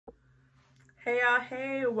Hey y'all,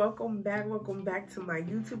 hey, welcome back to my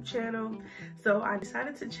YouTube channel. So I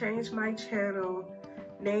decided to change my channel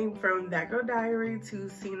name from That Girl Diary to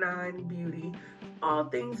C9 Beauty, all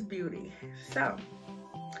things beauty. So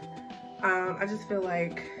I just feel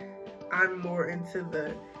like I'm more into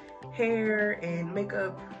the hair and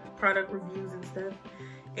makeup product reviews and stuff,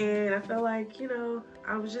 and I feel like, you know,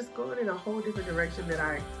 I was just going in a whole different direction that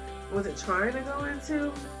I wasn't trying to go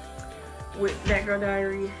into with That Girl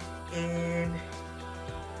Diary. And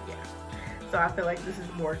yeah, so I feel like this is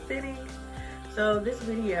more fitting. So this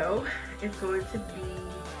video is going to be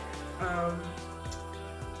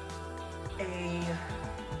a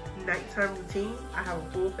nighttime routine. I have a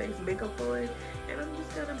full face makeup on, and I'm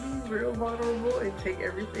just gonna be real vulnerable and take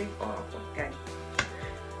everything off. Okay.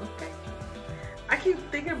 I keep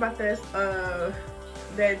thinking about this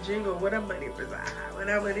that jingle, "When our money reside, when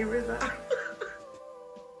our money reside."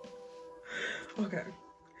 Okay.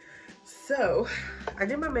 So, I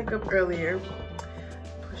did my makeup earlier.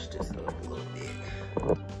 Push this up a little bit.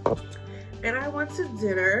 And I went to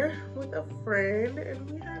dinner with a friend, and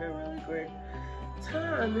we had a really great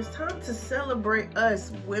time. It's time to celebrate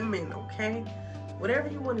us women, okay? Whatever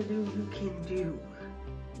you want to do, you can do.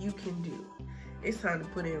 You can do. It's time to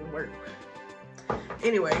put in work.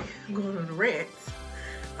 Anyway, I'm going on a rant.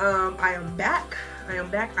 I am back.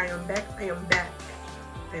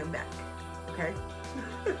 Okay?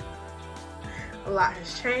 A lot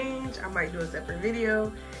has changed. I might do a separate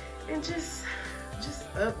video and just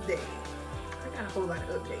update. I got a whole lot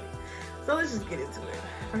of updates. So let's just get into it.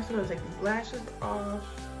 First, I'm gonna take these lashes off.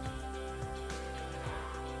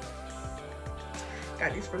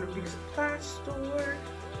 Got these from the beauty supply store.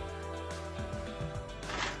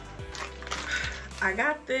 I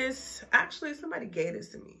got this, actually somebody gave this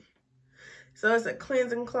to me. So it's a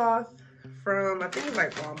cleansing cloth from, I think it's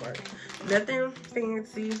like Walmart. Nothing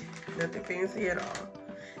fancy at all.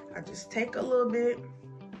 I just take a little bit,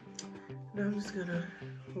 and I'm just gonna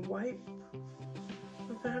wipe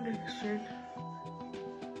the foundation.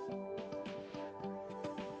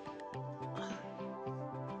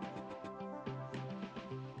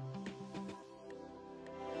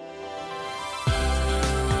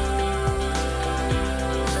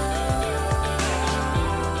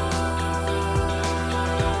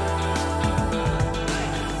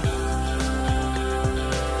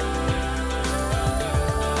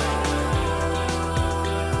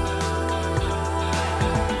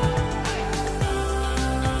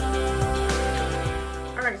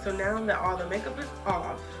 So now that all the makeup is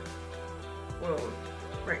off, well,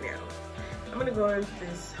 right now, I'm gonna go into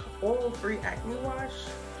this oil-free acne wash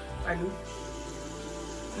by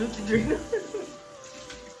Neutrogena.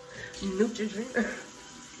 Neutrogena.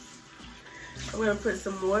 I'm gonna put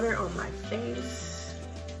some water on my face.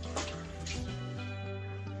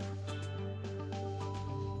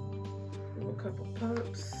 Do a couple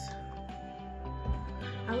pumps.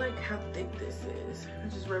 I like how thick this is. I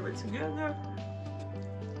just rub it together.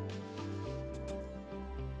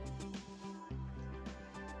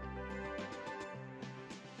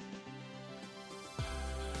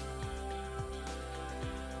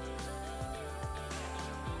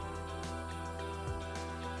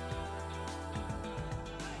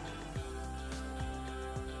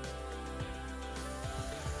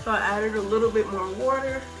 So I added a little bit more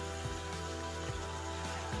water.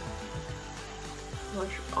 Wash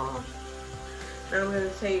it off. Now I'm gonna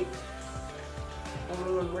take a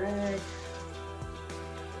little rag.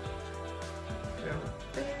 Put it on my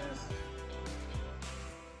face.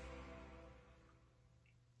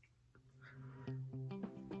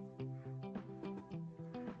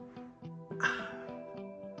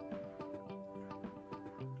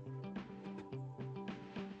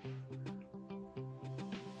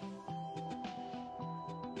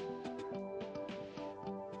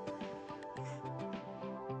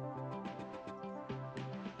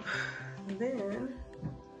 Then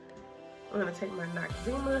I'm gonna take my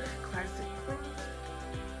Noxzema Classic Cleanse.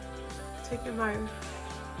 Taking my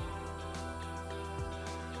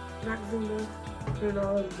Noxzema, put it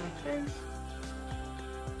all over my face.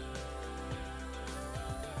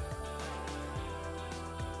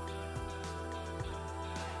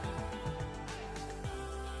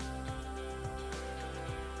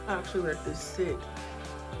 I'll actually let this sit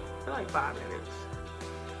for like 5 minutes.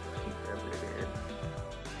 Keep rubbing it in.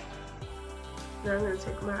 Now I'm going to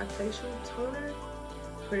take my facial toner,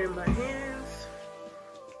 put it in my hands,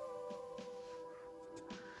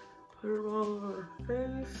 put it all over my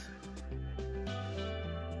face.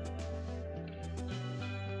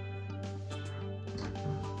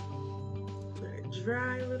 Let it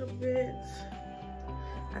dry a little bit.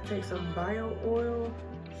 I take some bio oil,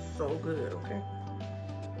 so good, okay?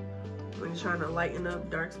 When you're trying to lighten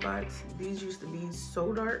up dark spots. These used to be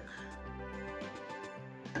so dark.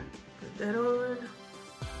 Put that on.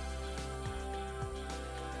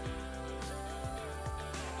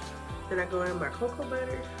 Then I go in my cocoa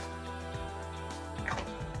butter.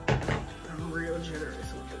 I'm real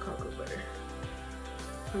generous with the cocoa butter.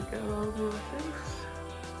 Put that all over my face.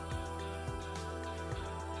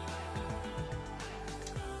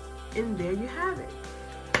 And there you have it.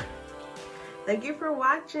 Thank you for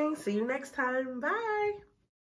watching. See you next time. Bye.